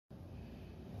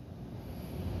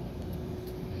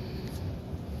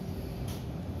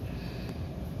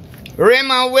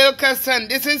Raymond Wilkerson,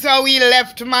 this is how he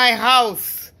left my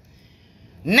house.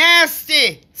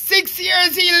 Nasty. 6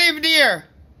 years he lived here.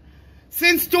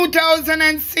 Since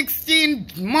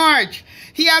 2016 March.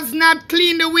 He has not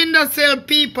cleaned the windowsill,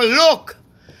 people. Look.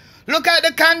 Look at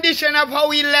the condition of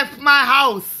how he left my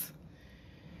house.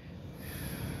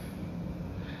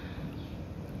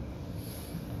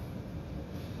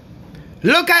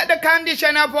 Look at the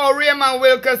condition of how Raymond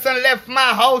Wilkerson left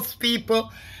my house,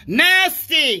 people.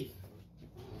 Nasty.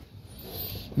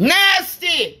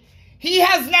 Nasty. He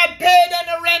has not paid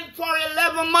any rent for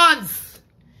 11 months.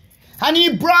 And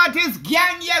he brought his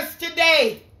gang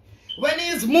yesterday when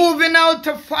he's moving out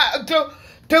to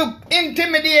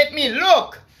intimidate me.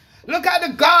 Look. Look at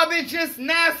the garbage this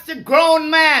nasty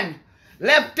grown man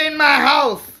left in my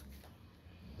house.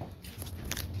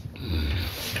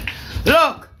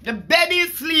 Look. The bed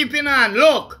he's sleeping on.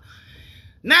 Look.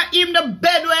 Not even the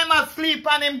bed where I'm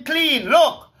asleep on him clean.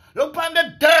 Look. Look on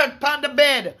the dirt on the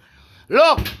bed.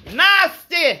 Look.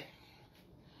 Nasty.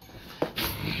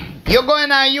 You're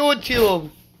going on YouTube.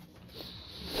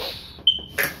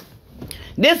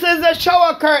 This is a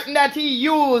shower curtain that he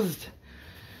used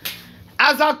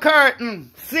as a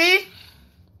curtain. See?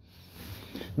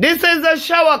 This is a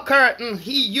shower curtain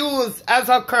he used as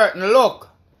a curtain. Look.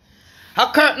 A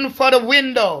curtain for the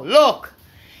window. Look.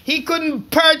 He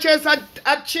couldn't purchase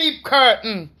a cheap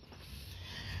curtain.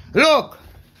 Look.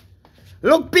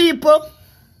 Look, people.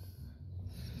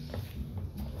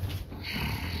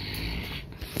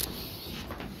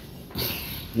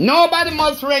 Nobody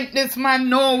must rent this man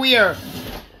nowhere.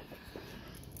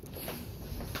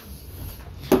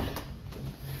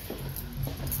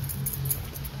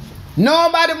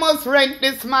 Nobody must rent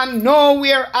this man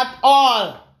nowhere at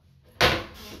all.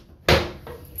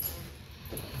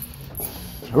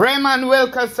 Raymond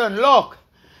Wilkerson, look.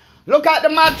 Look at the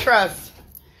mattress.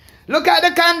 Look at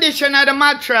the condition of the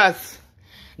mattress.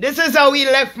 This is how he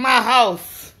left my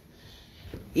house.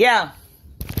 Yeah.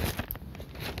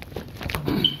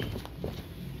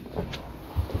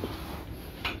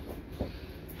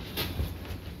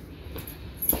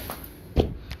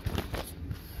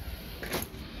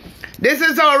 This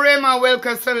is how Raymond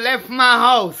Wilkerson left my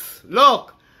house.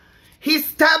 Look. He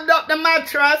stabbed up the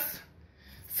mattress.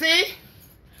 See?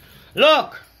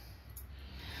 Look.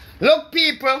 Look,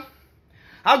 people.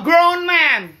 A grown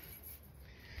man.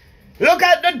 Look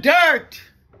at the dirt.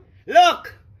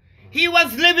 Look. He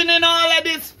was living in all of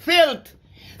this filth.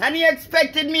 And he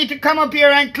expected me to come up here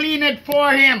and clean it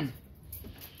for him.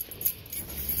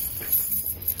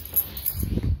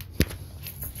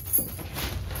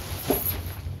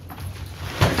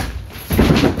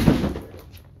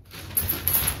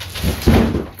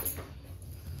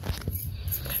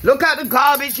 Look at the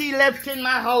garbage he left in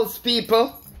my house,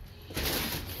 people.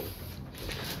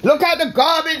 Look at the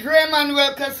garbage, Raymond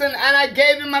Wilkerson, and I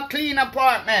gave him a clean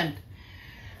apartment.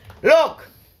 Look.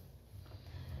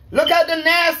 Look at the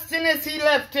nastiness he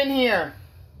left in here.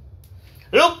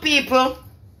 Look, people.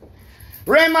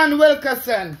 Raymond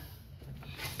Wilkerson.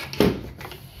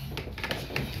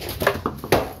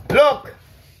 Look.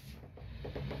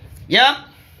 Yeah.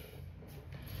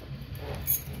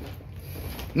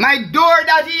 My door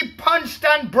that he punched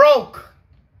and broke.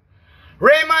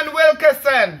 Raymond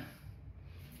Wilkerson.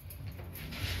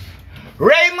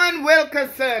 Raymond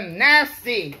Wilkerson.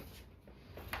 Nasty.